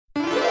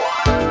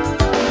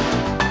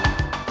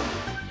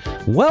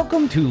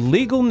Welcome to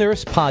Legal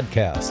Nurse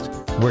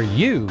Podcast, where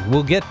you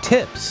will get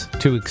tips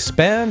to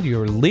expand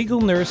your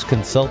legal nurse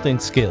consulting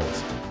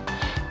skills.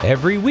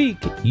 Every week,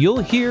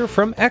 you'll hear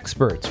from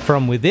experts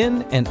from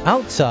within and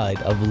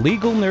outside of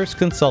legal nurse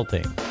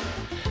consulting.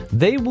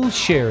 They will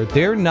share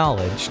their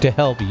knowledge to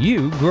help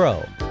you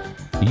grow.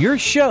 Your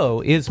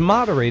show is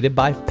moderated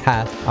by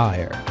Pat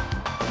Iyer,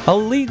 a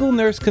legal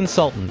nurse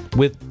consultant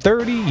with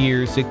 30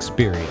 years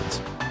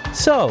experience.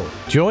 So,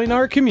 join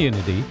our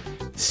community,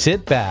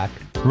 sit back,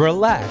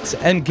 relax,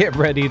 and get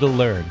ready to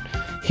learn.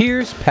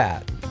 Here's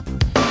Pat.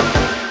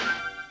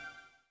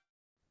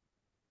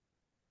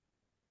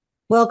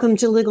 Welcome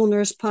to Legal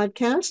Nurse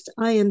Podcast.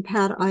 I am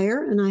Pat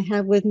Iyer, and I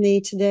have with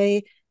me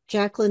today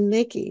Jacqueline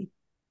Mackey.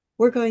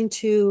 We're going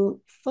to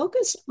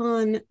focus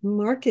on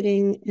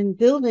marketing and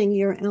building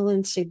your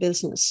LNC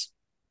business.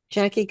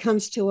 Jackie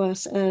comes to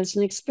us as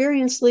an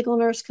experienced legal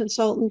nurse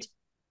consultant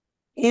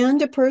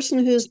and a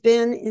person who's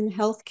been in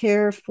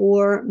healthcare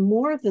for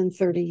more than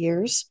 30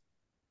 years.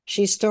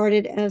 She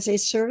started as a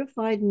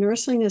certified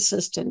nursing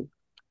assistant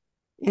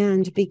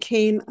and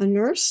became a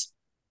nurse,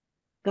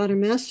 got her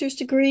master's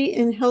degree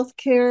in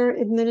healthcare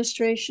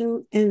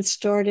administration, and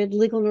started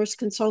legal nurse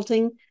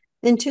consulting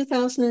in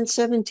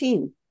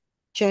 2017.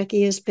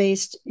 Jackie is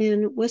based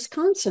in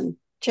Wisconsin.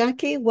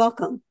 Jackie,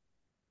 welcome.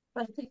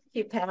 Well, thank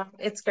you, Pat.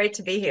 It's great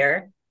to be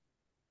here.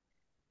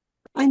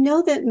 I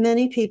know that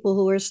many people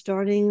who are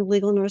starting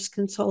legal nurse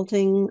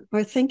consulting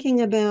are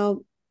thinking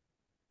about,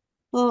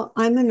 well,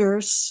 I'm a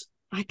nurse.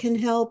 I can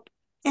help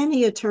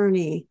any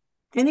attorney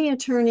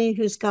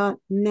who's got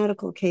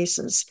medical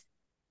cases.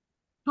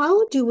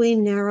 How do we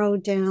narrow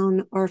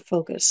down our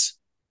focus?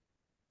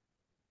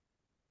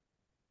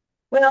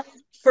 Well,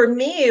 for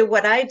me,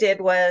 what I did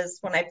was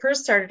when I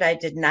first started, I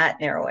did not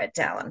narrow it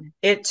down.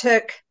 It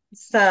took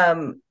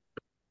some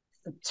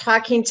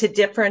talking to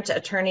different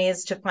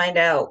attorneys to find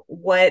out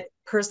what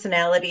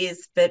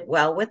personalities fit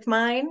well with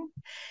mine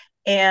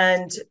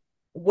and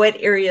what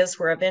areas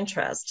were of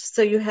interest.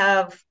 So you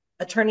have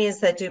attorneys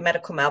that do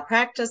medical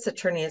malpractice,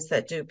 attorneys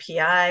that do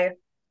PI,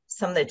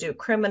 some that do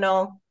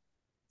criminal.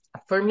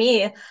 For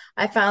me,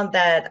 I found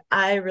that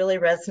I really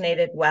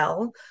resonated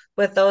well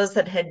with those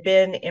that had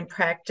been in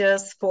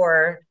practice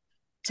for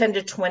 10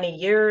 to 20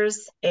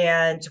 years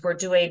and were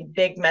doing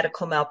big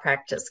medical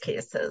malpractice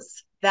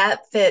cases.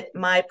 That fit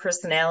my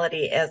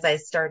personality as I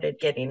started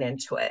getting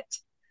into it.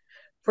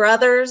 For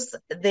others,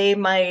 they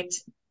might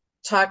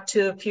talk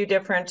to a few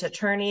different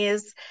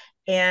attorneys,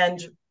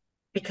 and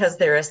because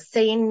they're a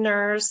sane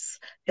nurse,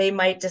 they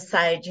might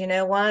decide, you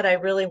know what, I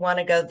really want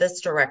to go this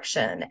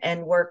direction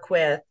and work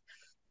with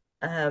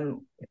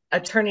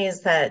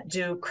attorneys that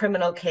do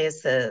criminal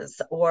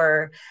cases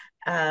or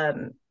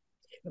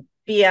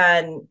be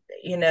on,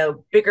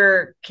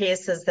 bigger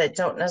cases that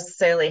don't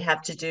necessarily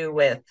have to do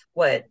with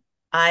what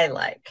I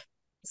like.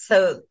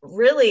 So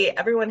really,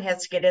 everyone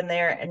has to get in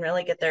there and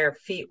really get their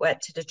feet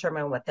wet to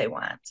determine what they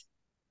want.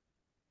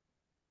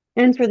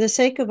 And for the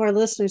sake of our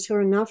listeners who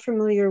are not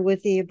familiar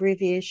with the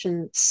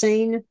abbreviation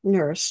SANE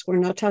nurse, we're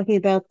not talking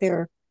about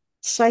their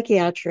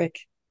psychiatric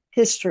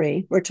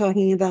history. We're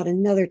talking about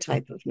another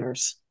type of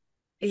nurse.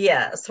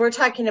 Yes, we're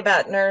talking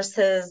about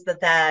nurses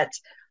that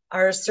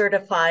are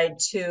certified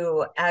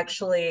to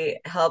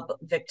actually help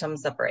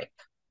victims of rape.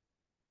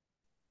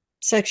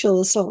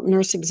 Sexual assault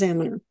nurse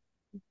examiner.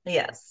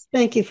 Yes.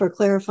 Thank you for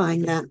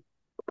clarifying that.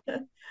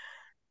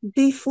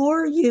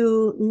 Before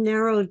you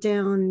narrowed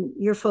down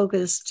your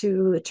focus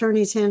to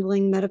attorneys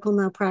handling medical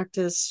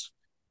malpractice,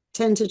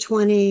 10 to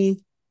 20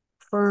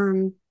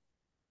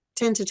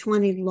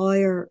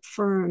 lawyer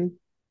firm,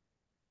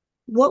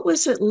 what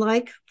was it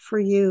like for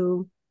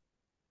you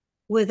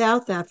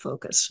without that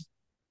focus?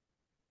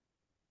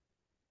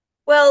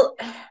 Well,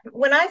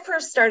 when I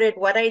first started,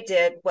 what I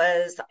did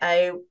was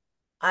I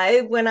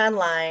went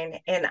online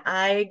and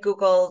I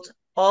Googled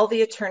all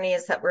the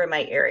attorneys that were in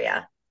my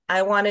area.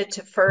 I wanted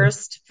to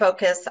first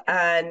focus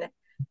on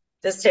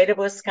the state of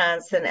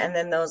Wisconsin and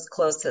then those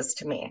closest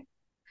to me.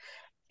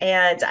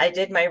 And I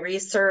did my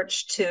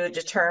research to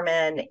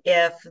determine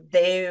if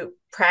they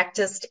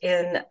practiced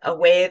in a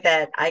way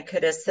that I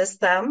could assist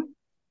them.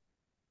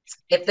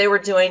 If they were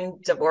doing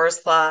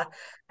divorce law,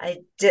 I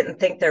didn't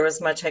think there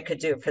was much I could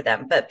do for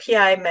them. But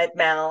PI,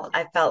 MedMal,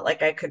 I felt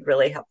like I could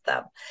really help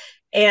them.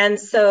 And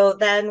so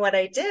then what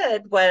I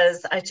did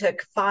was I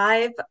took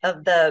 5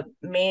 of the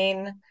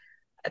main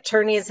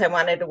attorneys I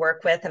wanted to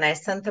work with, and I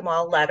sent them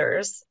all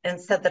letters and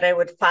said that I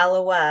would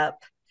follow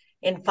up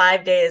in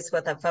 5 days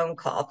with a phone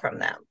call from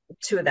them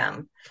to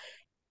them.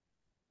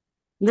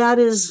 That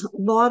is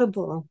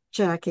laudable,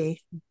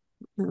 Jackie.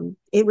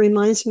 It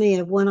reminds me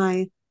of when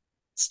I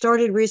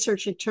started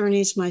research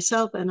attorneys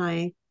myself, and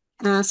I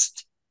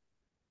asked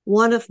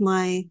one of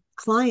my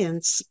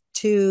clients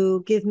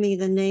to give me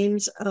the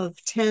names of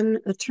 10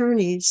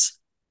 attorneys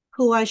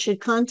who I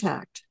should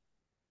contact.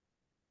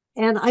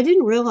 And I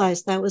didn't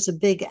realize that was a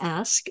big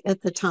ask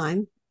at the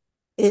time.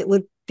 It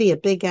would be a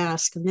big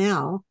ask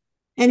now.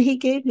 And he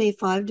gave me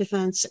 5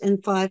 defense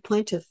and 5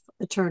 plaintiff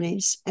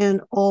attorneys, and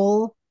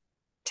all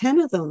 10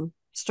 of them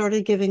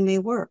started giving me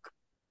work.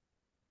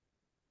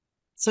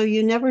 So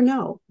you never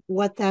know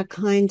what that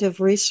kind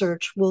of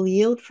research will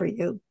yield for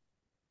you.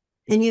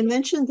 And you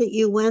mentioned that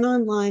you went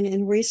online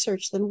and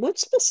researched them. What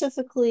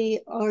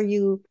specifically are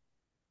you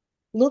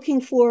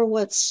looking for?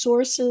 What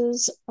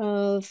sources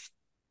of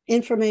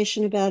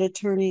information about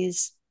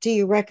attorneys do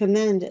you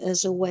recommend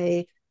as a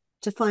way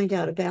to find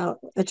out about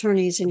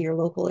attorneys in your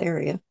local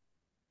area?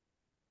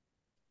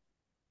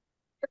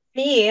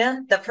 Me,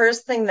 the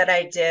first thing that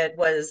I did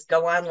was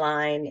go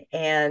online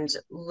and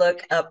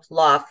look up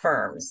law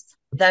firms.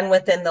 Then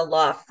within the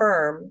law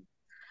firm,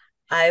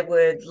 I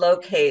would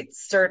locate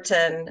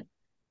certain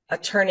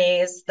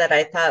attorneys that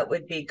I thought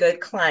would be good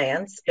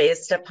clients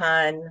based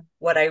upon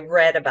what I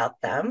read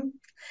about them.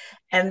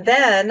 And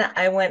then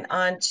I went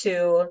on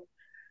to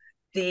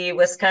the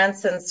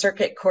Wisconsin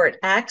Circuit Court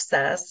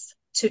Access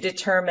to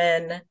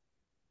determine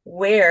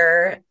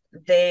where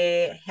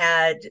they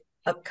had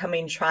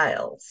upcoming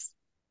trials.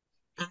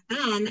 And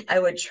then I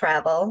would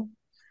travel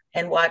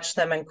and watch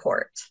them in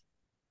court.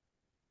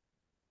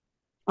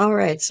 All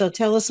right, so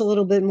tell us a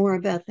little bit more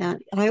about that.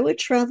 I would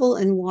travel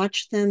and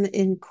watch them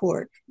in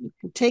court.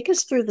 Take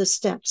us through the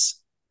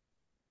steps.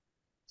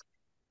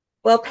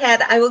 Well,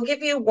 Pat, I will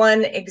give you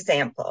one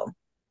example.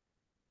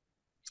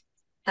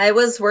 I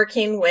was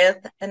working with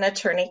an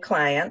attorney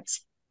client,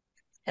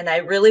 and I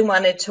really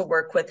wanted to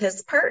work with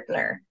his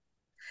partner.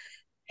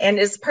 And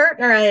his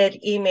partner I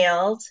had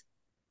emailed,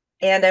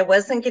 and I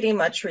wasn't getting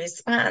much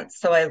response.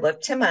 So I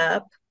looked him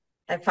up.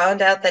 I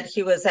found out that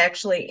he was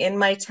actually in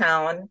my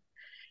town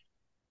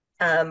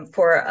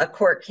for a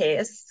court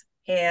case.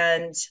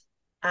 And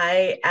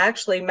I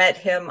actually met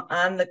him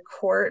on the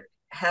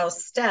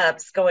courthouse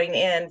steps going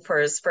in for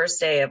his first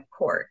day of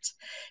court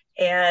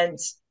and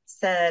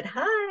said,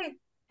 "Hi,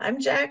 I'm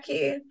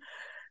Jackie.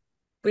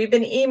 We've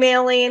been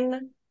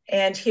emailing."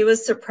 And he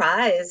was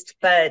surprised,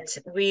 but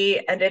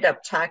we ended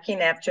up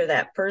talking after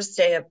that first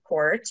day of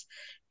court.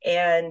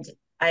 And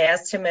I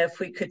asked him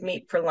if we could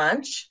meet for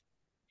lunch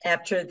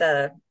after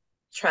the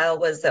trial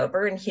was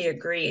over, and he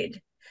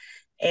agreed.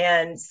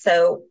 And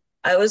so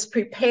I was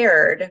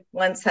prepared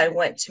once I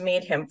went to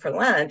meet him for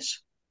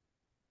lunch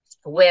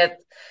with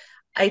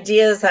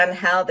ideas on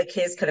how the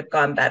case could have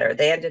gone better.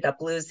 They ended up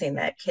losing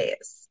that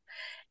case.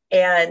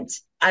 And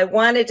I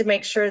wanted to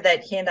make sure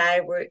that he and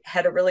I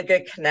had a really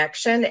good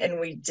connection,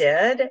 and we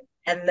did.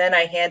 And then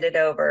I handed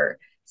over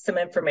some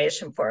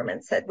information for him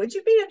and said, "Would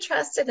you be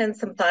interested in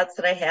some thoughts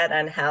that I had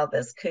on how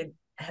this could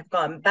have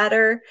gone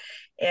better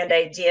and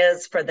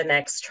ideas for the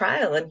next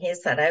trial?" And he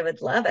said, "I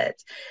would love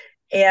it."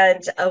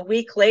 And a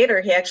week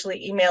later, he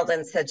actually emailed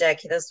and said,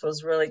 "Jackie, this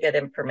was really good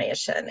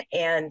information."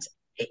 And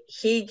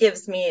he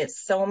gives me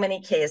so many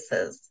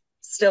cases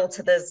still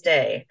to this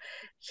day.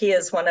 He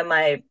is one of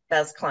my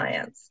best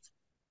clients.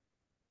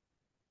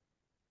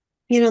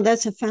 You know,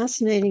 that's a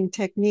fascinating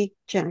technique,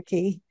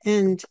 Jackie.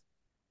 And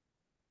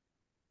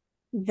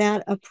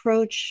that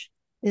approach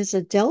is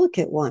a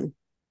delicate one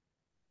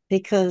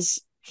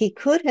because he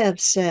could have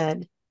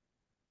said,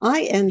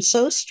 "I am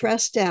so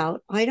stressed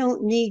out, I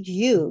don't need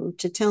you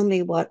to tell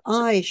me what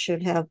I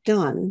should have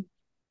done."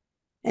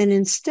 And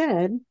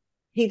instead,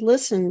 he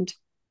listened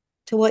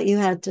to what you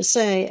had to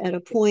say at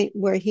a point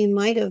where he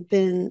might have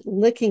been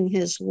licking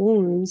his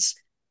wounds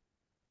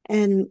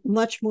and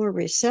much more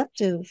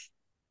receptive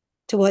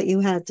to what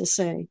you had to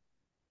say.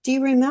 Do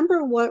you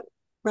remember what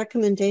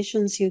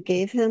recommendations you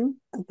gave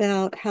him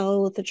about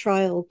how the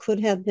trial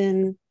could have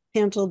been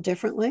handled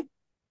differently?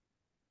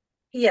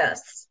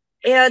 Yes.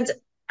 And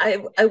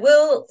I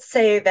will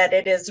say that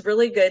it is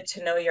really good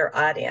to know your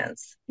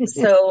audience.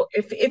 So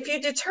if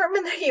you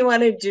determine that you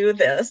want to do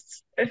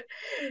this,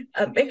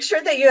 make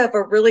sure that you have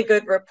a really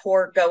good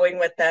rapport going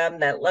with them,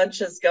 that lunch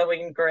is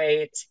going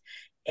great,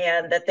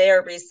 and that they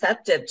are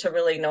receptive to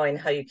really knowing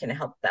how you can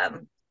help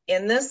them.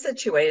 In this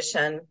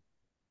situation,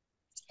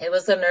 it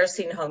was a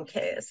nursing home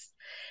case.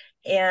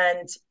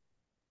 And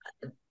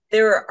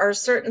there are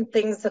certain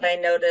things that I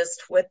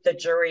noticed with the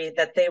jury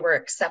that they were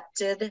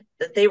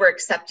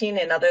accepting,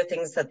 and other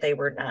things that they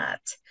were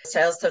not.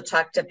 I also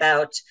talked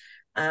about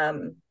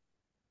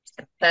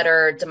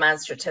better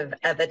demonstrative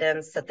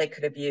evidence that they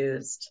could have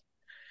used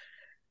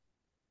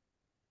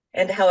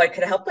and how I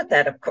could help with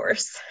that, of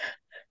course.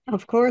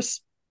 Of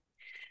course.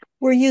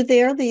 Were you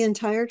there the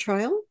entire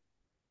trial?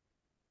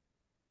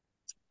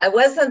 I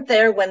wasn't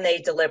there when they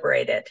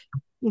deliberated.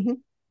 Mm-hmm.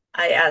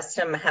 I asked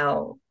him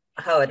how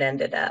it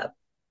ended up.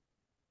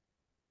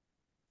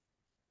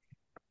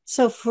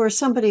 So for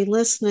somebody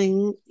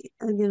listening,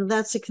 you know,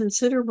 that's a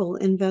considerable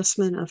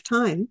investment of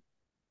time.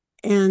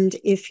 And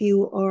if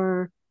you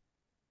are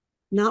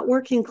not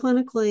working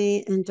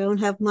clinically and don't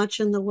have much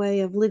in the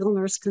way of legal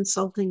nurse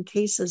consulting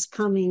cases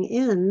coming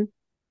in,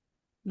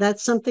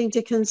 that's something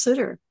to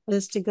consider,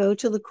 is to go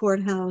to the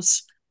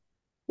courthouse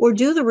or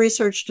do the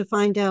research to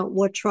find out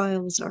what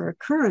trials are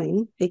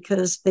occurring,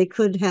 because they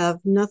could have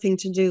nothing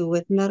to do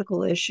with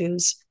medical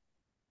issues.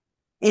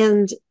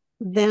 And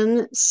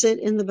then sit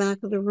in the back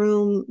of the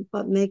room,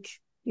 but make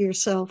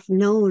yourself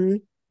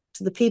known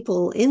to the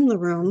people in the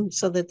room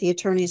so that the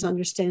attorneys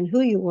understand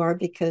who you are,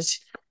 because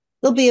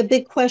there'll be a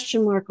big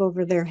question mark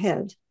over their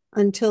head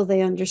until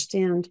they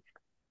understand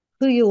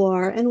who you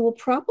are, and will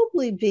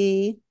probably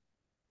be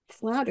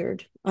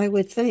flattered, I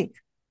would think,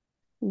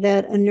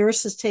 that a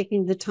nurse is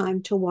taking the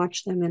time to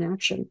watch them in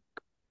action.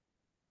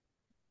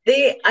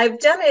 I've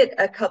done it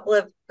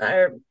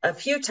a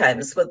few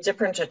times with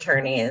different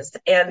attorneys,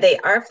 and they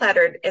are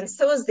flattered, and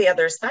so is the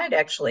other side.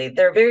 Actually,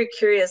 they're very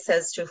curious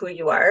as to who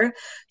you are.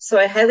 So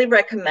I highly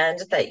recommend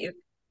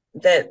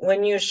that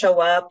when you show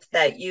up,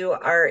 that you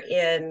are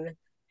in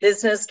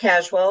business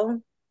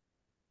casual.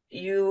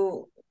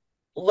 You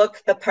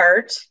look the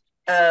part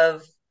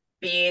of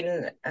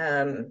being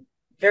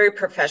very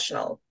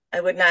professional. I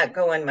would not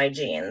go in my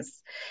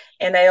jeans,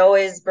 and I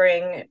always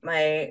bring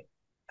my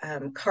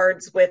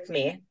cards with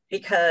me,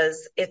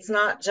 because it's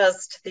not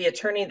just the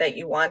attorney that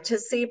you want to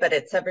see, but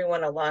it's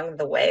everyone along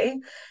the way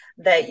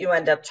that you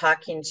end up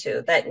talking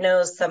to that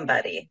knows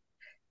somebody.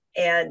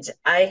 And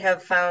I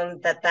have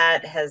found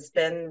that has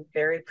been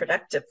very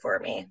productive for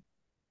me.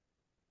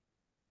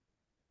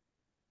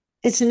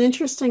 It's an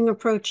interesting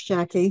approach,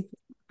 Jackie,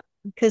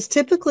 because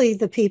typically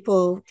the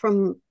people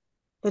from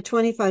the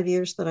 25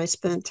 years that I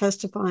spent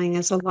testifying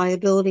as a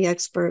liability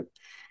expert,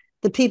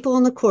 the people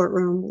in the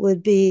courtroom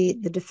would be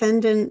the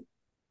defendant,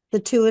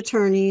 the two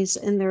attorneys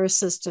and their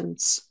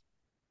assistants,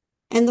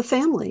 and the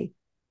family.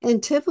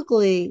 And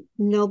typically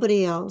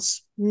nobody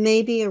else,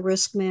 maybe a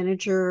risk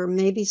manager,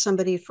 maybe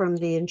somebody from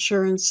the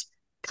insurance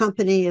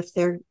company if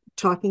they're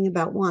talking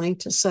about wanting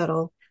to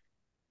settle.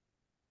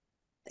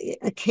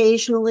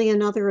 Occasionally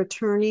another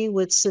attorney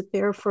would sit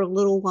there for a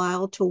little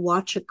while to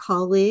watch a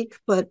colleague,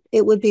 but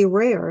it would be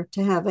rare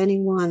to have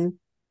anyone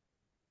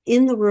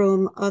in the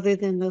room other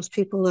than those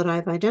people that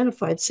I've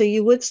identified. So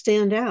you would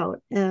stand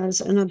out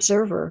as an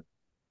observer.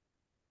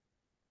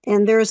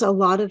 And there's a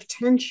lot of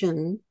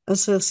tension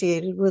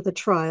associated with a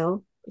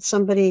trial.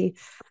 Somebody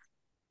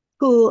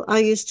who I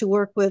used to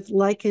work with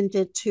likened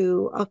it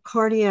to a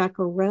cardiac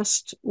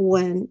arrest,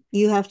 when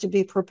you have to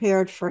be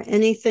prepared for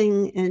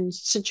anything, and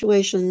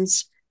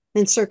situations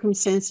and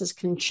circumstances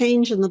can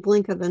change in the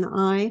blink of an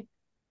eye.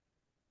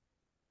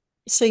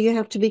 So you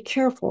have to be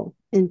careful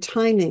in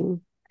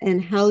timing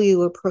and how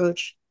you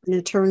approach an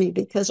attorney,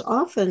 because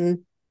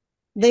often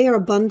they are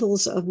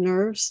bundles of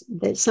nerves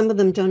that some of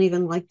them don't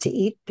even like to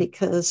eat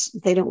because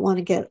they don't want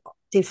to get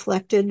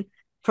deflected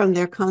from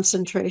their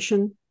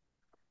concentration.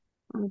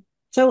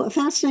 So a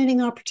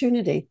fascinating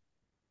opportunity.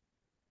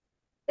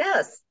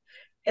 Yes.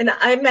 And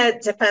I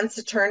met defense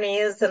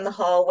attorneys in the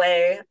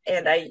hallway,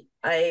 and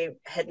I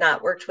had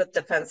not worked with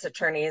defense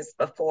attorneys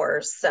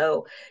before.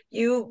 So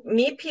you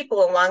meet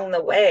people along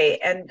the way.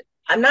 And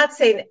I'm not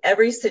saying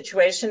every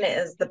situation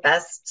is the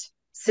best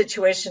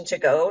situation to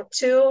go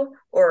to,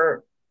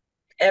 or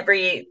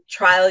every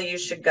trial you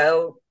should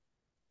go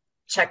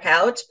check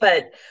out.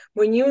 But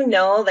when you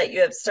know that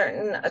you have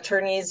certain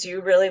attorneys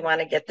you really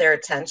want to get their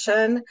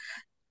attention,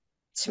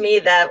 to me,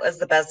 that was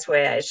the best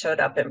way I showed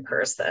up in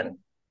person.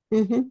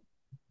 Mm-hmm.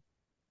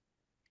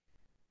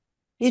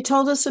 You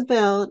told us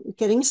about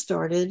getting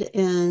started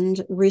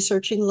and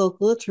researching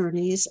local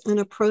attorneys and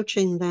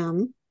approaching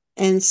them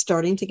and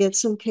starting to get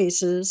some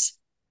cases.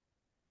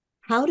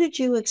 How did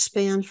you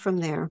expand from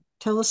there?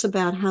 Tell us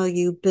about how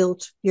you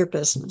built your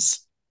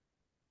business.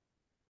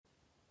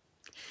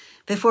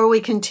 Before we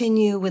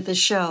continue with the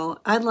show,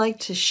 I'd like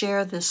to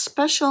share this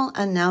special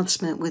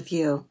announcement with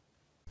you.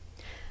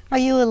 Are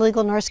you a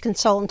legal nurse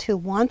consultant who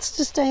wants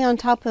to stay on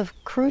top of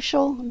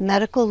crucial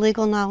medical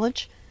legal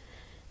knowledge?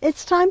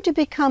 It's time to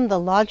become the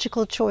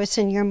logical choice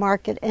in your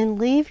market and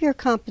leave your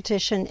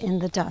competition in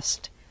the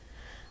dust.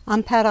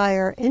 I'm Pat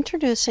Iyer,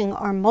 introducing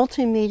our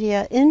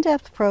multimedia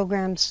in-depth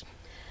programs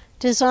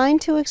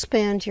designed to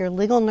expand your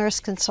legal nurse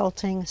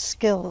consulting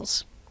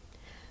skills.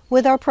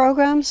 With our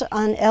programs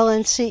on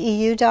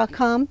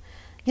lnceu.com,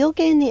 you'll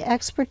gain the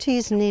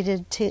expertise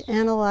needed to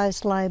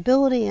analyze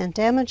liability and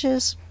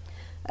damages,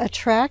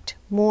 attract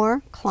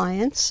more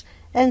clients,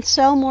 and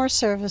sell more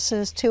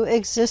services to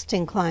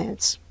existing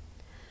clients.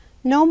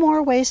 No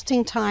more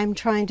wasting time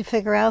trying to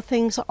figure out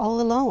things all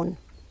alone.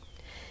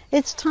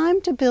 It's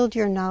time to build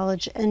your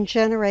knowledge and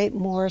generate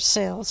more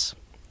sales.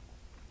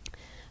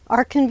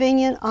 Our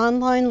convenient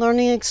online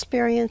learning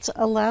experience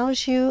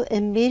allows you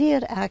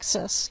immediate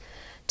access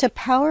to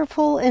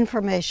powerful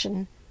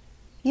information.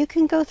 You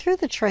can go through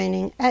the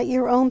training at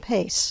your own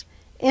pace,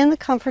 in the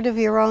comfort of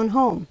your own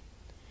home.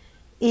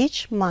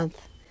 Each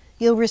month,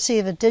 you'll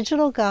receive a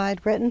digital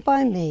guide written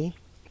by me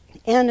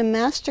and a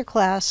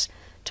masterclass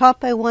taught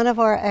by one of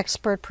our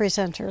expert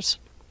presenters.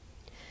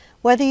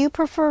 Whether you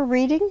prefer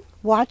reading,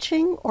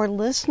 watching, or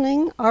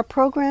listening, our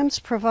programs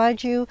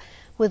provide you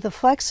with the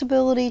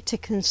flexibility to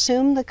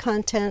consume the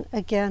content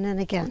again and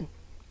again.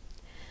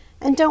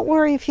 And don't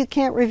worry if you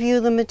can't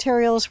review the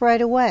materials right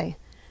away.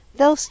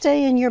 They'll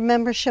stay in your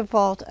membership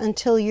vault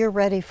until you're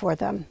ready for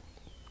them.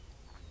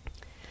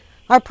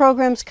 Our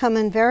programs come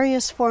in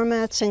various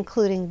formats,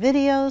 including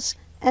videos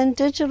and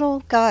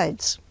digital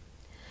guides.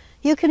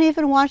 You can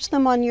even watch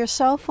them on your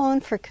cell phone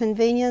for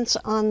convenience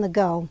on the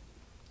go.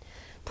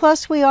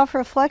 Plus, we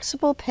offer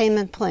flexible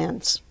payment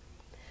plans.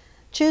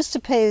 Choose to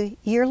pay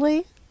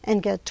yearly,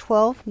 and get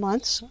 12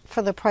 months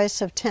for the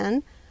price of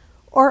 10,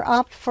 or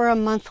opt for a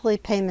monthly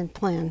payment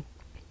plan.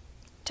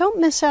 Don't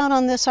miss out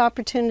on this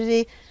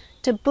opportunity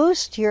to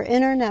boost your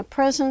internet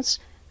presence,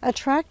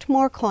 attract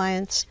more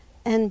clients,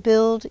 and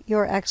build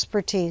your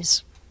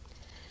expertise.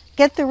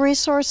 Get the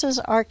resources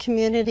our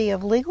community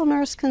of legal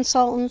nurse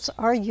consultants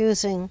are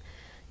using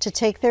to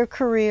take their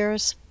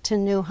careers to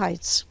new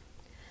heights.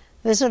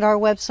 Visit our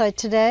website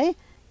today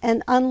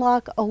and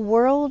unlock a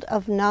world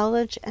of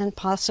knowledge and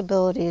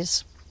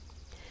possibilities.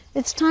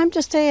 It's time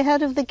to stay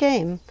ahead of the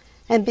game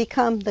and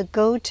become the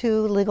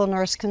go-to legal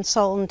nurse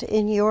consultant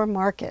in your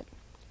market.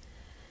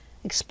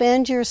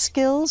 Expand your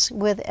skills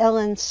with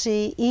lnceu.com.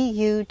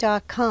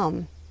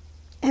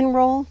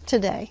 Enroll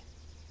today.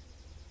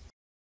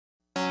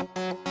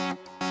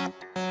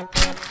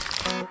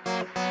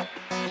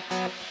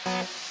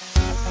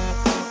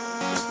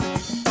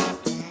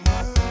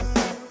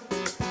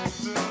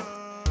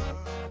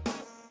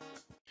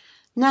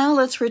 Now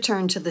let's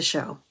return to the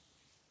show.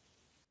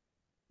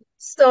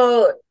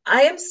 So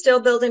I am still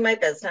building my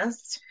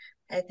business.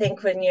 I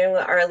think when you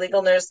are a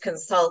legal nurse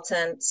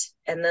consultant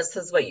and this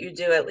is what you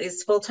do, at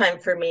least full-time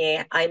for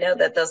me, I know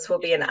that this will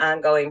be an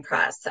ongoing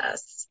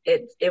process.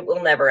 It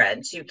will never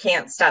end. You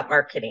can't stop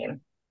marketing.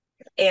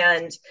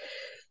 And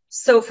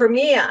so for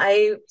me,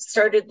 I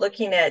started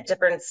looking at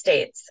different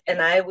states,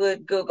 and I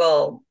would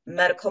Google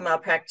medical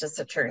malpractice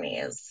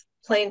attorneys,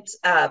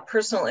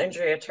 personal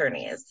injury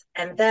attorneys.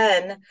 And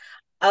then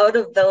out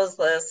of those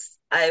lists,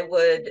 I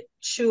would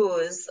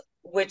choose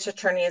which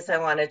attorneys I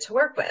wanted to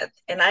work with.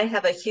 And I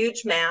have a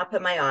huge map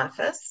in my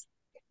office.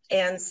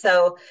 And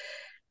so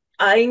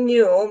I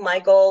knew my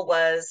goal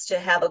was to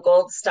have a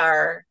gold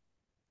star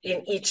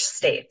in each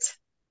state.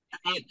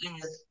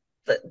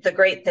 The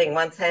great thing,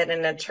 once I had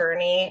an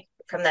attorney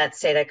from that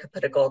state, I could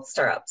put a gold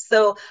star up.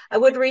 So I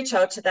would reach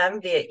out to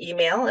them via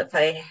email if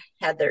I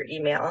had their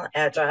email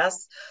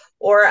address,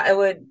 or I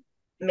would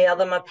mail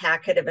them a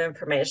packet of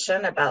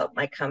information about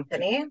my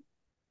company.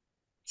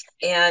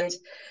 And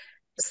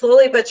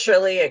slowly but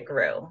surely it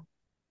grew.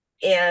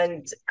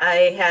 And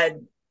I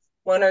had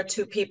one or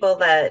two people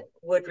that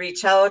would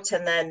reach out,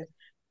 and then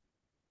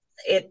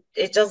it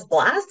just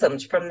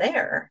blossomed from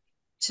there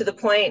to the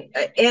point.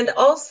 And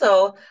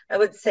also I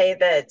would say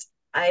that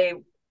I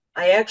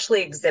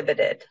actually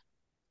exhibited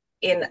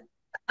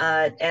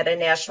at a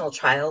National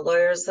Trial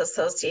Lawyers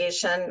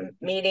Association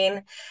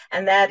meeting.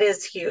 And that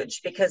is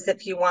huge, because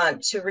if you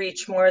want to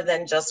reach more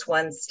than just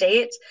one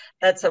state,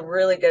 that's a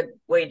really good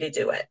way to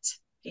do it.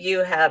 You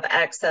have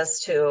access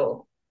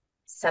to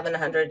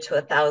 700 to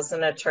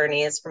 1,000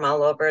 attorneys from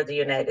all over the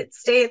United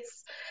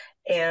States,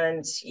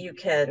 and you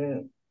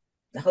can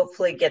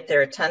hopefully get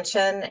their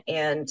attention.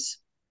 And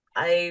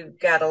I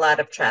got a lot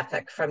of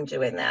traffic from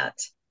doing that.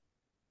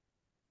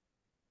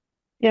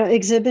 Yeah,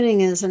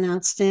 exhibiting is an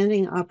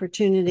outstanding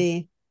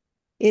opportunity.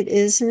 It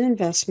is an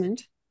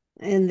investment,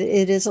 and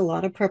it is a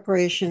lot of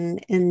preparation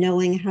and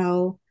knowing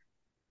how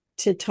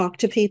to talk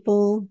to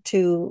people,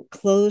 to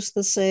close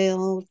the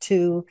sale,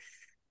 to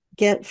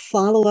get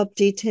follow-up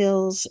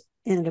details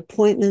and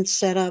appointments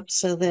set up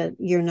so that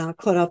you're not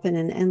caught up in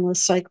an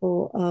endless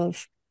cycle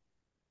of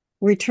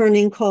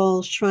returning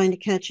calls, trying to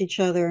catch each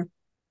other.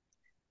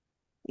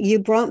 You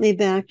brought me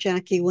back,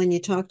 Jackie, when you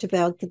talked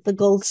about the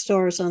gold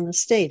stars on the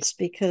states,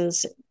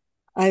 because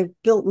I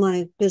built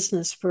my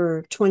business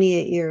for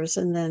 28 years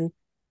and then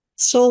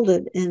sold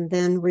it and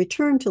then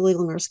returned to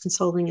legal nurse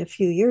consulting a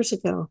few years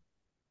ago.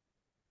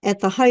 At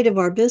the height of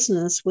our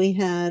business, we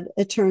had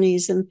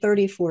attorneys in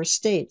 34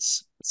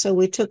 states. So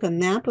we took a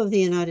map of the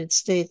United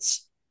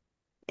States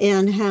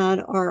and had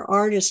our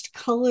artist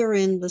color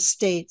in the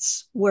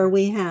states where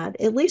we had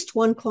at least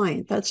one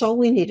client. That's all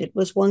we needed,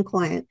 was one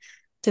client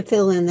to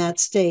fill in that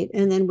state.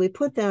 And then we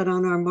put that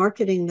on our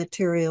marketing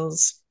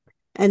materials,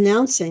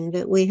 announcing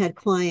that we had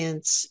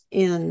clients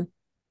in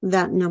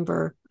that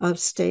number of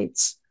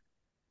states.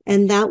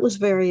 And that was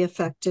very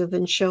effective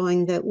in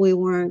showing that we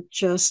weren't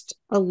just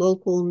a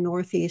local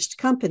Northeast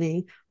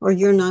company, or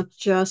you're not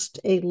just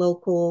a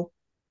local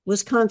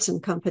Wisconsin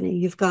company.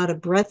 You've got a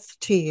breadth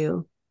to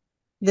you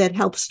that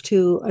helps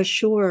to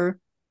assure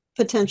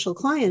potential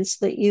clients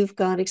that you've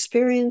got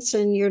experience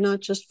and you're not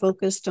just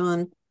focused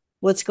on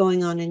what's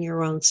going on in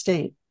your own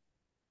state.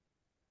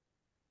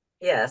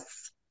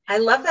 Yes, I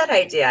love that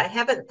idea. I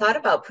haven't thought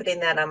about putting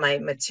that on my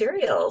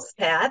materials,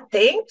 Pat.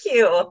 Thank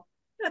you.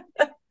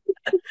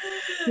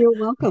 You're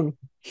welcome.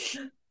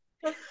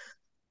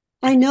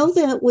 I know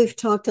that we've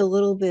talked a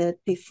little bit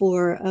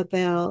before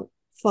about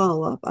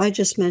follow-up. I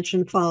just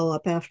mentioned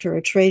follow-up after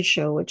a trade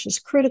show, which is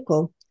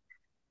critical.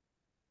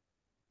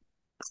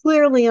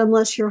 Clearly,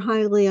 unless you're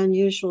highly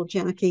unusual,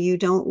 Jackie, you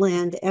don't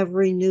land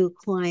every new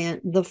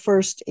client the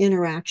first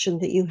interaction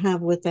that you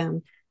have with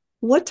them.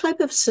 What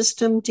type of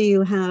system do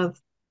you have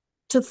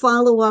to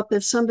follow up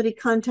if somebody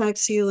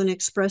contacts you and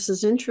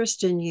expresses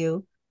interest in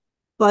you,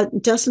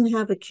 but doesn't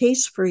have a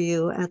case for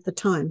you at the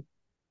time?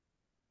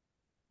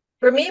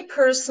 For me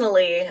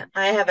personally,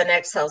 I have an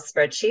Excel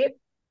spreadsheet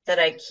that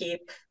I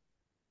keep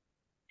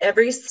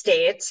every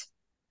state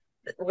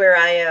where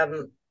I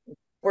am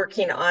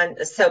working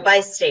on, so by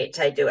state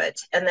I do it.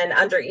 And then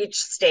under each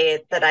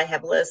state that I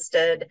have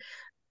listed,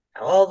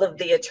 all of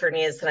the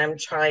attorneys that I'm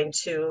trying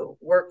to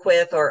work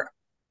with or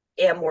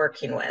am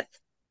working with.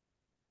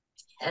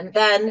 And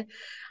then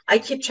I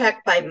keep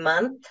track by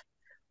month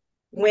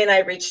when I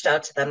reached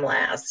out to them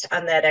last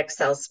on that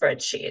Excel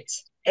spreadsheet.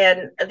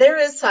 And there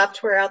is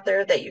software out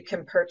there that you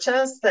can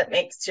purchase that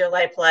makes your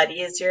life a lot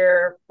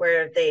easier,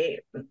 where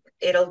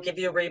it'll give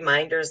you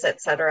reminders,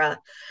 etc.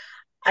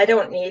 I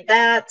don't need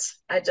that.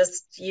 I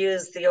just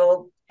use the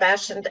old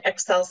fashioned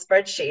Excel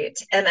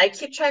spreadsheet, and I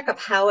keep track of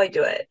how I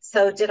do it.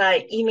 So did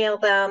I email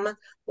them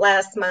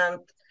last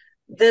month?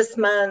 This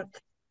month,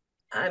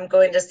 I'm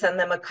going to send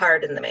them a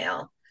card in the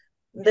mail.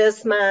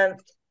 This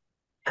month,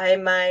 I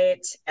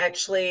might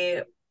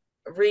actually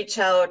reach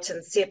out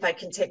and see if I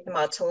can take them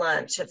out to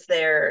lunch if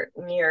they're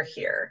near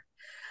here.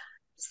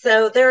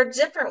 So there are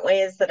different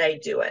ways that I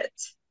do it,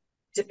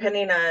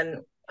 depending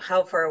on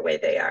how far away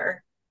they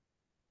are.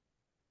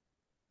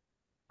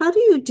 How do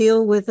you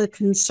deal with a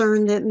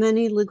concern that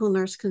many legal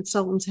nurse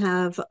consultants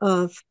have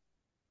of,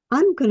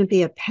 I'm going to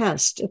be a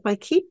pest if I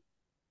keep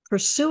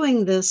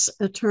pursuing this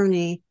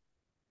attorney?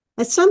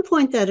 At some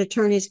point, that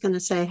attorney is going to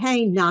say,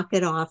 hey, knock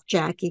it off,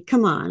 Jackie.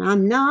 Come on.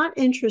 I'm not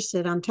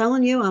interested. I'm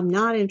telling you, I'm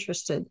not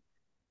interested.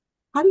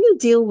 How do you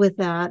deal with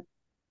that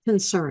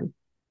concern?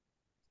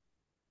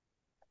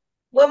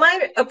 Well,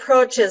 my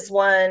approach is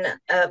one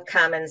of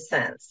common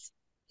sense.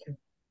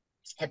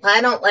 If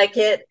I don't like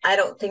it, I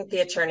don't think the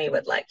attorney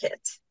would like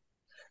it.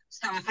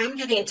 So if I'm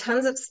getting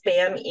tons of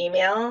spam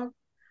email,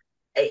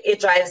 it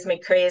drives me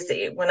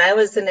crazy. When I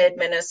was in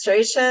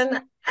administration,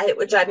 it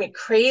would drive me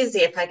crazy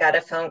if I got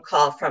a phone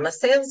call from a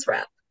sales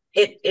rep.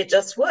 It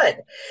just would.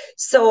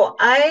 So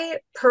I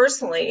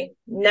personally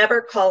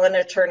never call an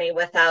attorney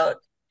without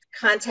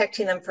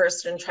contacting them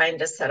first and trying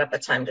to set up a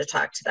time to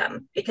talk to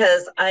them,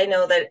 because I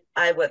know that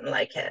I wouldn't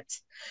like it.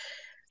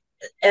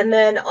 And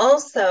then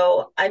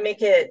also I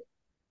make it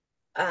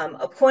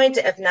a point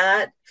of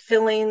not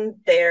filling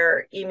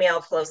their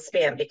email flow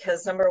spam,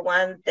 because number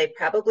one, they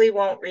probably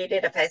won't read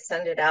it if I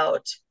send it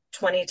out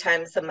 20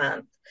 times a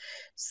month.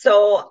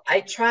 So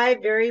I try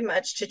very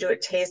much to do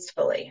it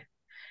tastefully.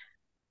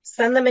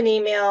 Send them an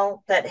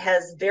email that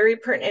has very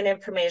pertinent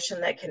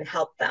information that can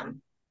help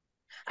them.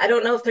 I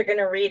don't know if they're going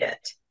to read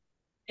it.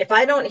 If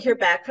I don't hear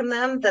back from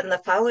them, then the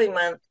following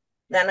month,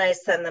 then I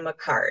send them a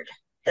card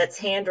that's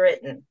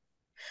handwritten.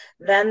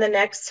 Then the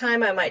next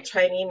time I might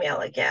try an email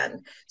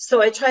again.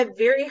 So I try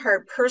very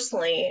hard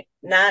personally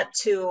not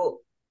to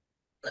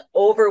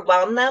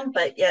overwhelm them,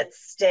 but yet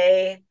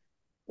stay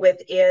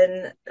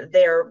within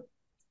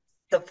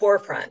the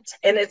forefront.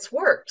 And it's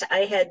worked. I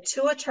had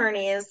 2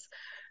 attorneys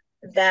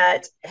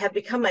that have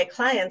become my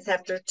clients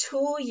after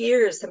 2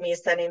 years of me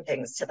sending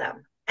things to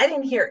them. I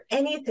didn't hear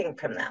anything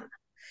from them.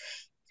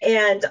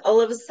 And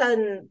all of a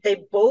sudden,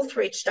 they both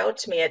reached out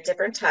to me at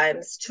different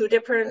times, 2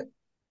 different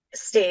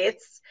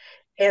states,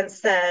 and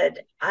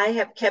said, I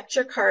have kept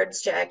your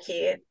cards,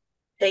 Jackie.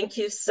 Thank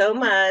you so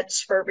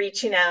much for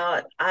reaching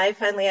out. I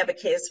finally have a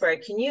case where I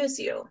can use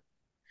you.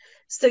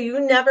 So you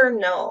never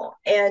know.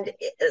 And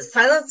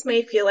silence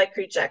may feel like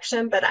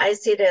rejection, but I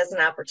see it as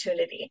an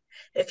opportunity.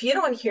 If you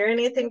don't hear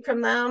anything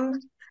from them,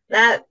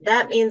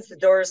 that means the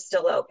door is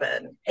still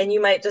open, and you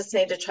might just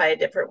need to try a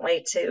different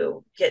way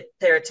to get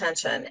their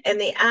attention. And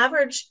the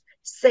average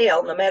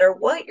sale, no matter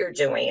what you're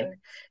doing,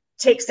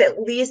 takes at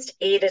least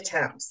 8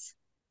 attempts.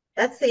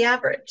 That's the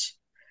average.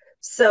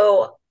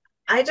 So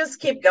I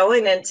just keep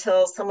going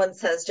until someone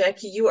says,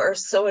 Jackie, you are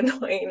so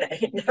annoying.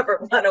 I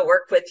never want to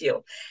work with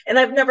you. And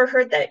I've never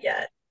heard that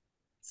yet.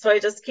 So I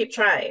just keep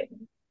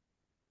trying.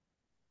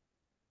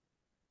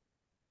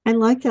 I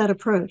like that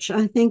approach.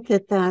 I think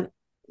that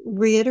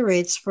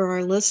reiterates for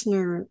our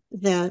listener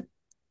that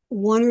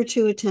 1 or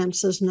 2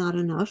 attempts is not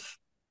enough,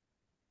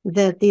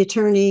 that the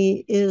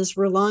attorney is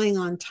relying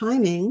on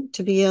timing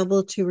to be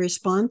able to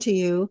respond to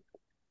you,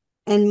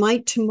 and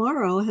might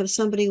tomorrow have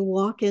somebody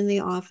walk in the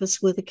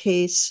office with a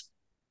case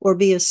or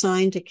be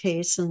assigned a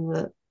case in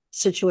the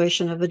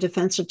situation of a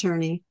defense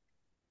attorney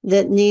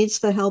that needs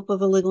the help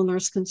of a legal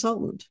nurse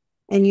consultant.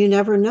 And you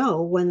never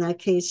know when that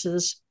case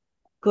is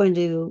going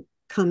to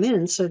come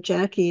in. So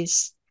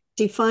Jackie's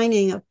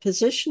defining a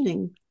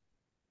positioning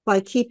by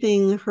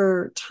keeping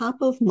her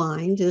top of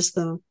mind is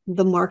the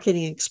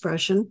marketing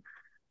expression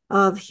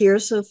of,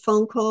 here's a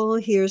phone call,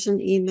 here's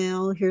an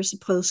email, here's a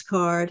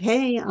postcard.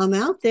 Hey, I'm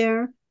out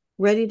there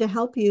ready to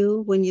help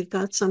you when you've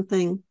got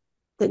something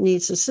that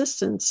needs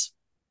assistance.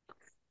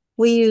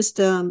 We used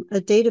a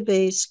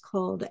database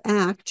called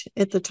ACT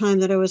at the time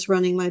that I was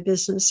running my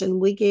business, and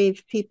we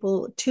gave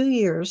people 2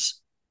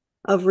 years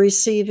of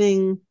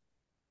receiving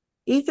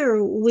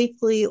either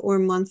weekly or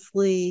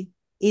monthly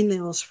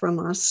emails from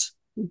us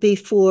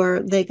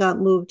before they got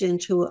moved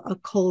into a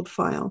cold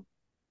file.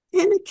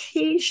 And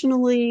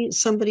occasionally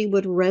somebody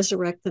would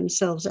resurrect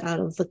themselves out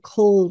of the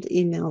cold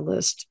email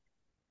list.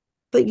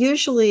 But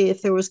usually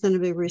if there was going to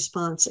be a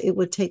response, it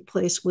would take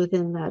place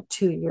within that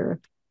 2-year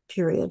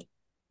period.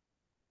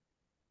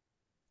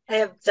 I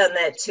have done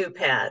that too,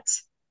 Pat.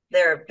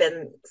 there have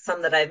been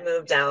some that I've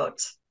moved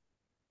out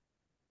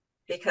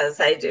because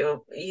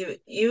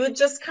you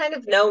just kind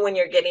of know when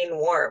you're getting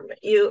warm.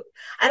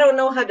 I don't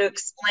know how to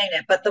explain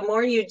it, but the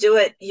more you do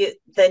it, you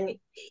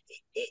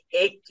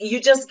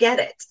just get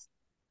it.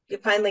 You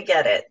finally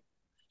get it.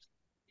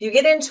 You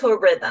get into a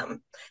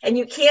rhythm and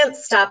you can't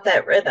stop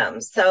that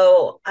rhythm.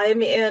 So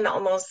I'm in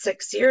almost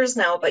 6 years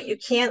now, but you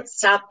can't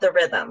stop the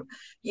rhythm.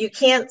 You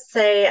can't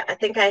say, I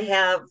think I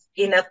have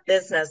enough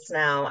business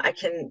now, I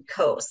can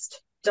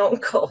coast.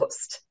 Don't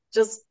coast.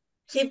 Just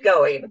keep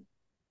going.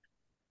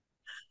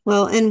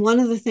 Well, and one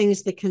of the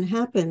things that can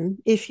happen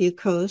if you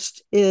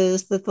coast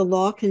is that the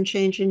law can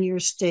change in your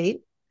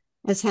state,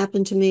 as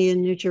happened to me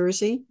in New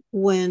Jersey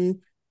when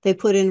they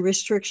put in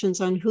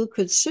restrictions on who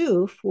could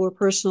sue for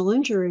personal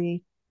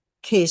injury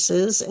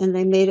cases, and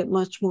they made it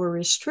much more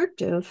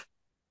restrictive.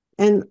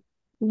 And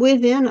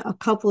within a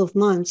couple of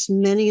months,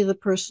 many of the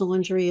personal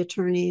injury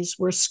attorneys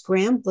were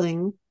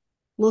scrambling,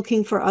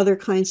 looking for other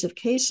kinds of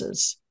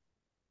cases.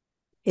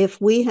 If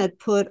we had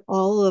put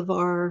all of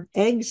our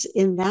eggs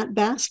in that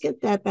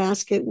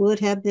basket would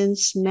have been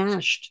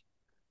smashed.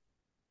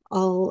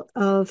 All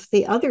of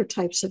the other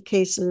types of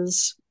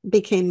cases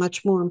became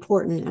much more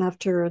important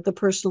after the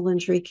personal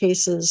injury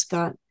cases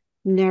got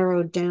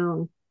narrowed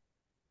down.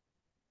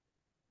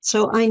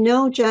 So I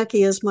know,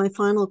 Jackie, as my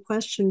final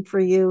question for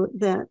you,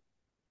 that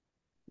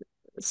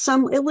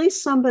at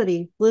least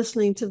somebody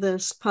listening to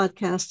this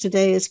podcast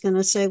today is going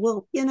to say,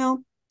 well,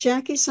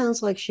 Jackie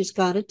sounds like she's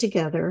got it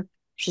together.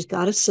 She's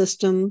got a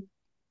system.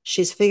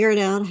 She's figured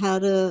out how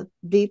to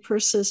be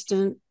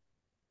persistent.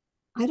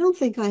 I don't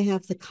think I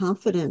have the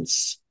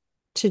confidence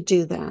to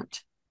do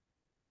that.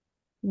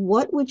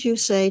 What would you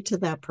say to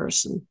that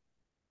person?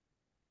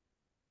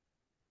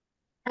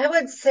 I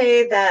would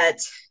say that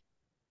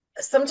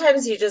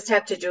sometimes you just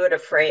have to do it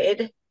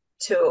afraid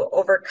to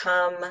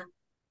overcome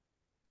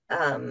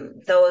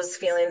those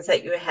feelings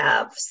that you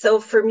have.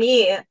 So for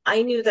me,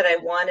 I knew that I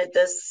wanted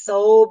this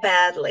so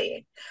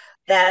badly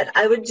that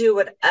I would do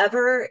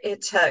whatever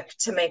it took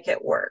to make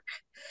it work.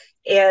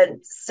 And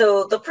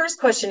so the first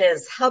question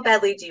is, how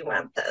badly do you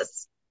want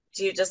this?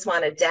 Do you just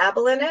want to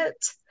dabble in it?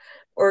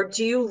 Or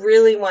do you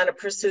really want to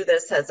pursue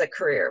this as a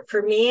career?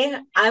 For me,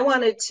 I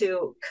wanted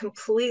to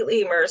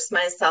completely immerse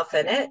myself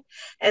in it.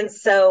 And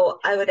so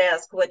I would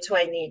ask, what do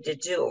I need to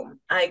do?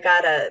 I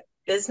got a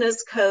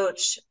business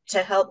coach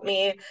to help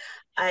me.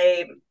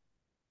 I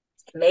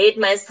made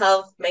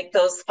myself make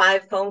those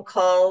 5 phone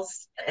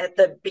calls at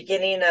the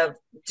beginning of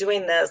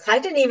doing this. I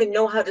didn't even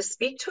know how to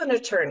speak to an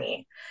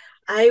attorney.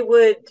 I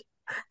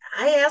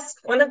asked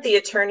one of the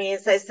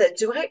attorneys, I said,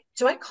 do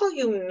I call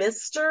you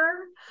Mr.?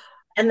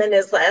 And then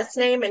his last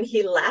name, and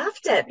he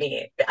laughed at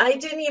me. I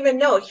didn't even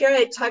know. Here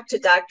I talked to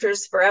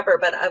doctors forever,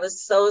 but I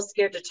was so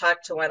scared to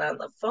talk to one on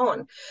the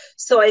phone.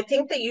 So I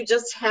think that you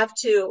just have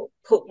to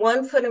put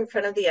one foot in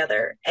front of the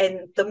other.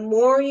 And the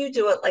more you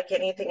do it like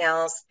anything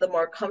else, the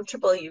more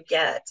comfortable you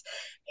get.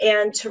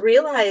 And to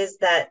realize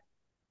that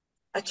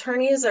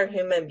attorneys are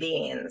human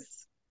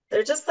beings.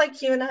 They're just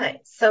like you and I.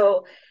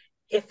 So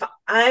if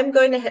I'm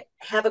going to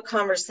have a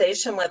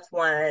conversation with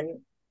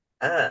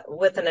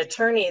an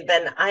attorney,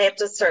 then I have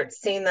to start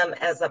seeing them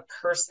as a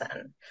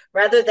person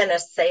rather than a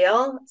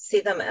sale,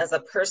 see them as a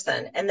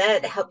person. And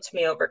that helped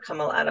me overcome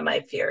a lot of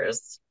my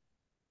fears.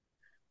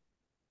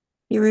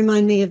 You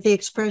remind me of the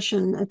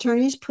expression,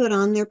 attorneys put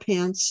on their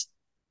pants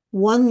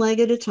one leg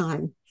at a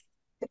time.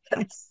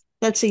 Yes.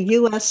 That's a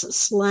U.S.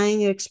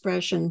 slang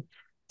expression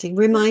to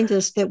remind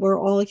us that we're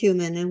all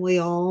human and we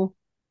all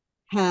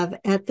have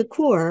at the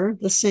core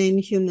the same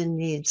human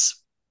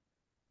needs.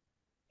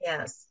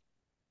 Yes.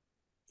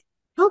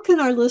 How can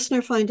our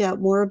listener find out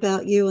more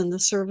about you and the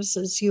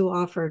services you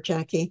offer,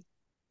 Jackie?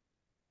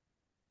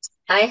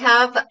 I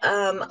have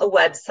a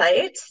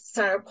website,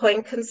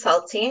 Centerpoint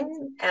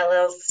Consulting,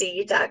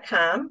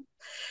 LLC.com.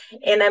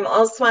 And I'm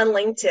also on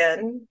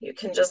LinkedIn. You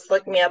can just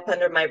look me up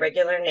under my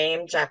regular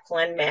name,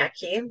 Jacqueline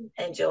Mackey,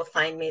 and you'll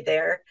find me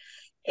there.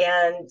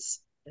 And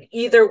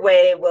either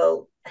way,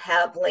 we'll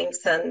have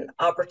links and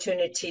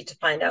opportunity to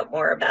find out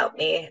more about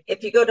me.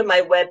 If you go to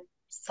my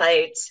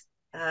website,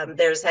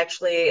 there's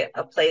actually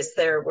a place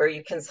there where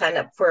you can sign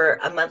up for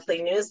a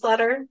monthly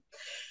newsletter.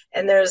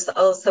 And there's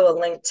also a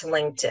link to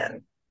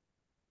LinkedIn.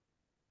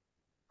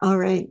 All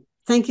right.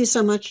 Thank you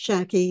so much,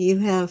 Jackie. You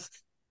have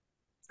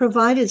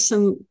provided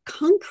some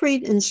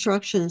concrete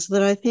instructions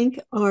that I think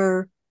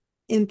are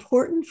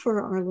important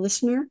for our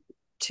listener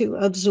to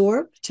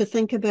absorb, to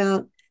think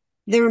about.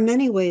 There are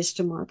many ways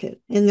to market,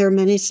 and there are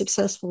many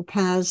successful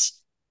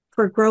paths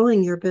for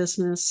growing your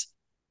business.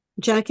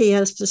 Jackie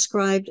has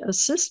described a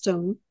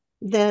system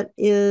that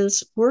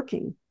is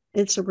working.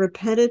 It's a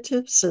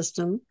repetitive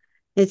system.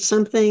 It's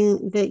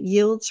something that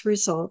yields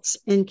results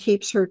and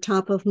keeps her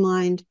top of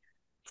mind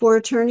for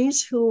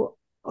attorneys who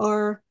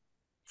are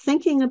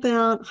thinking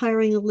about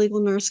hiring a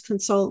legal nurse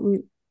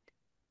consultant.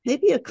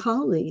 Maybe a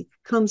colleague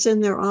comes in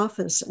their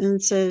office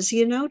and says,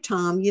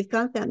 Tom, you've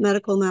got that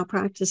medical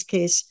malpractice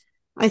case.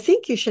 I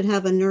think you should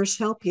have a nurse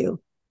help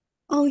you.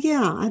 Oh,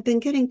 yeah, I've been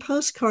getting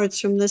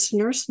postcards from this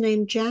nurse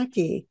named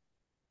Jackie.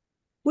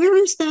 Where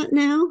is that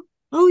now?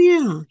 Oh,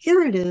 yeah,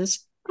 here it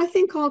is. I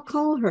think I'll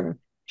call her.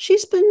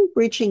 She's been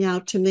reaching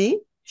out to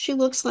me. She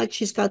looks like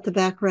she's got the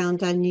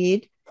background I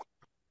need.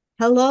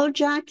 Hello,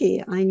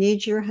 Jackie. I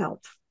need your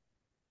help.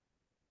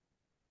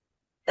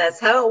 That's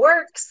how it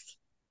works.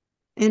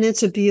 And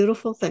it's a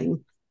beautiful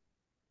thing.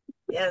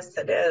 Yes,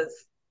 it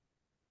is.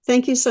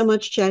 Thank you so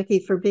much, Jackie,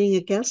 for being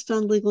a guest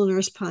on Legal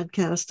Nurse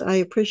Podcast. I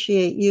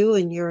appreciate you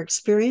and your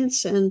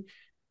experience and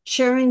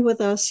sharing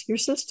with us your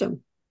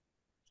system.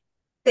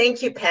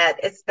 Thank you, Pat.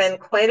 It's been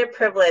quite a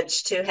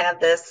privilege to have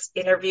this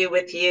interview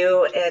with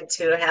you and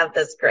to have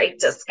this great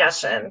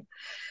discussion.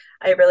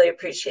 I really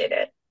appreciate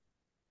it.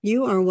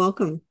 You are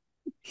welcome.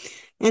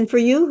 And for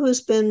you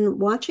who's been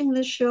watching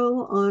this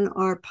show on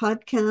our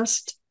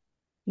podcast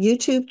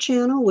YouTube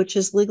channel, which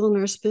is Legal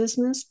Nurse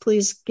Business,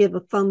 please give a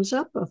thumbs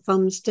up, a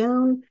thumbs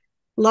down,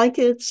 like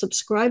it,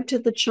 subscribe to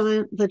the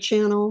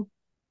channel.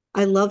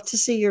 I love to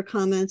see your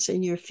comments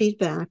and your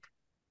feedback.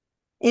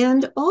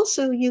 And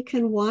also, you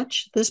can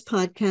watch this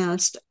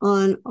podcast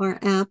on our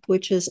app,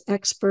 which is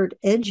Expert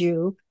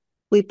Edu.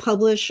 We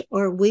publish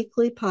our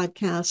weekly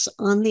podcasts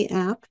on the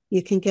app.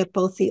 You can get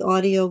both the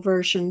audio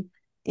version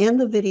and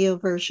the video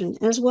version,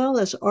 as well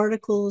as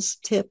articles,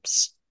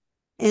 tips,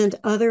 and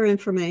other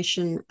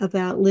information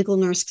about legal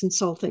nurse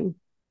consulting.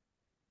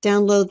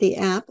 Download the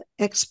app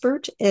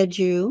Expert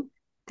Edu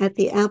at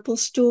the Apple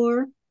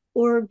Store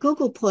or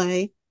Google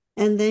Play,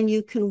 and then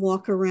you can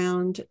walk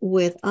around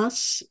with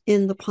us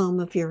in the palm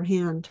of your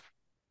hand.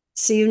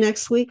 See you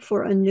next week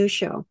for a new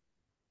show.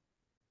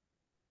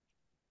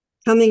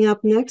 Coming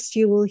up next,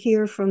 you will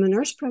hear from a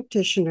nurse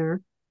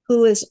practitioner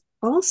who is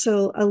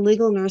also a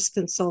legal nurse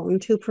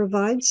consultant who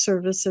provides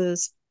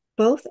services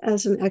both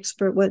as an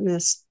expert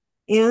witness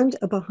and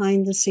a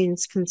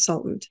behind-the-scenes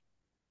consultant.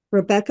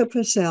 Rebecca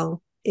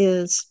Purcell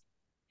is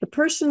the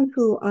person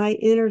who I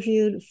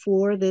interviewed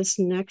for this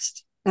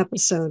next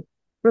episode.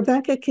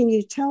 Rebecca, can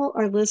you tell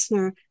our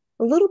listener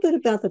a little bit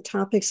about the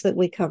topics that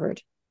we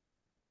covered?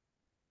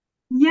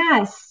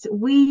 Yes,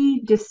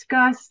 we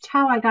discussed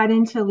how I got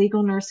into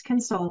legal nurse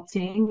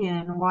consulting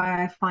and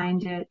why I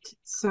find it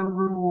so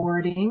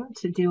rewarding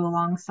to do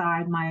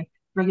alongside my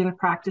regular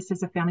practice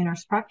as a family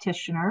nurse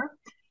practitioner.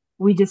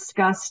 We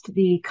discussed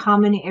the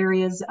common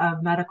areas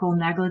of medical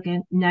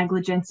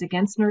negligence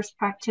against nurse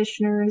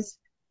practitioners.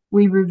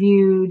 We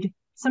reviewed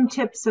some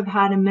tips of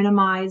how to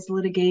minimize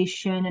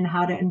litigation and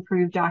how to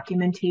improve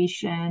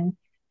documentation.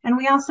 And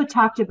we also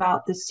talked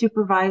about the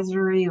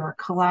supervisory or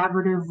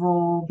collaborative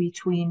role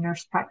between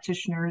nurse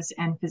practitioners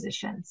and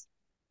physicians.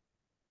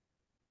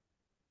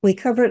 We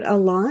covered a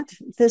lot.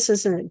 This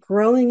is a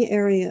growing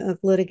area of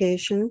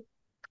litigation.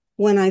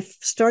 When I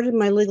started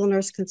my legal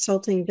nurse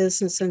consulting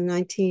business in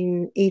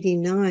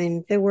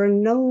 1989, there were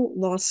no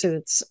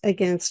lawsuits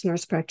against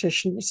nurse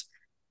practitioners.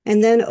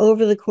 And then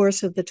over the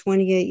course of the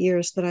 28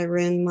 years that I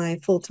ran my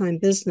full-time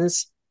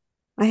business,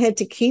 I had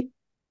to keep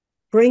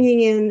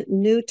bringing in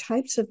new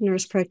types of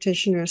nurse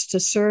practitioners to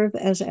serve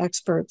as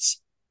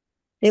experts.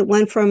 It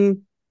went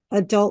from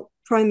adult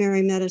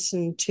primary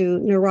medicine to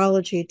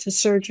neurology to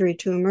surgery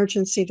to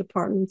emergency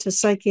department to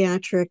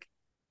psychiatric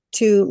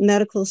to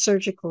medical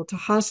surgical to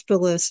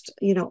hospitalist,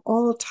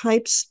 all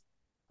types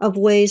of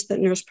ways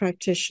that nurse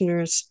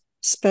practitioners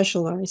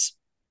specialize.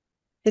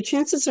 The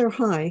chances are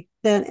high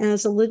that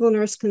as a legal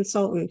nurse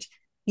consultant,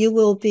 you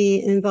will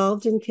be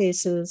involved in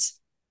cases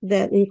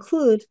that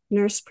include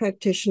nurse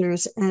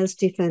practitioners as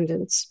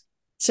defendants.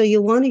 So you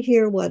want to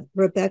hear what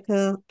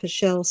Rebecca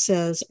Purcell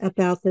says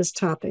about this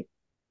topic.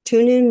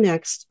 Tune in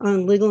next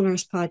on Legal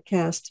Nurse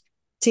Podcast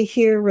to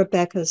hear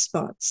Rebecca's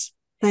thoughts.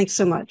 Thanks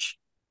so much.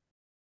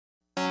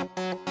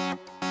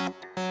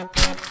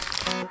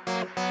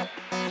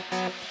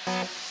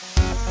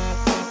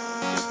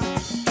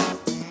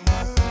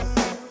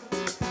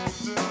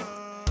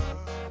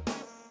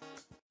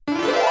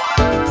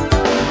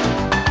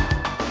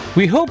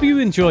 We hope you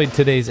enjoyed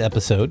today's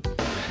episode.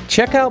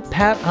 Check out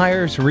Pat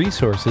Iyer's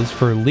resources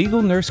for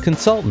legal nurse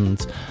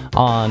consultants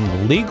on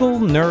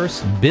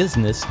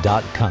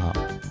legalnursebusiness.com.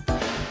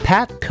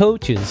 Pat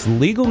coaches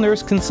legal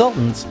nurse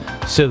consultants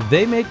so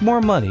they make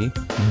more money,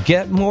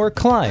 get more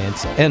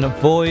clients, and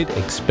avoid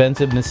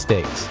expensive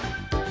mistakes.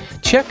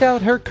 Check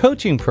out her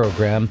coaching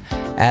program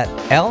at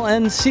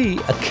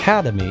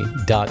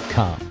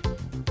lncacademy.com.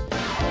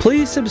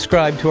 Please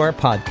subscribe to our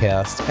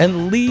podcast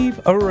and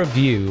leave a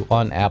review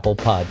on Apple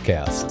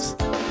Podcasts.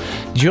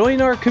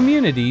 Join our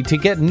community to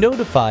get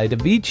notified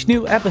of each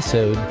new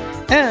episode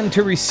and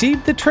to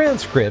receive the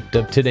transcript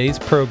of today's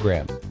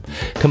program.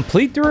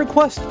 Complete the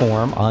request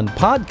form on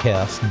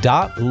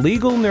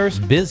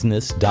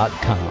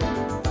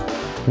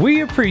podcast.legalnursebusiness.com.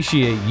 We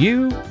appreciate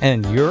you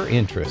and your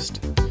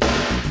interest.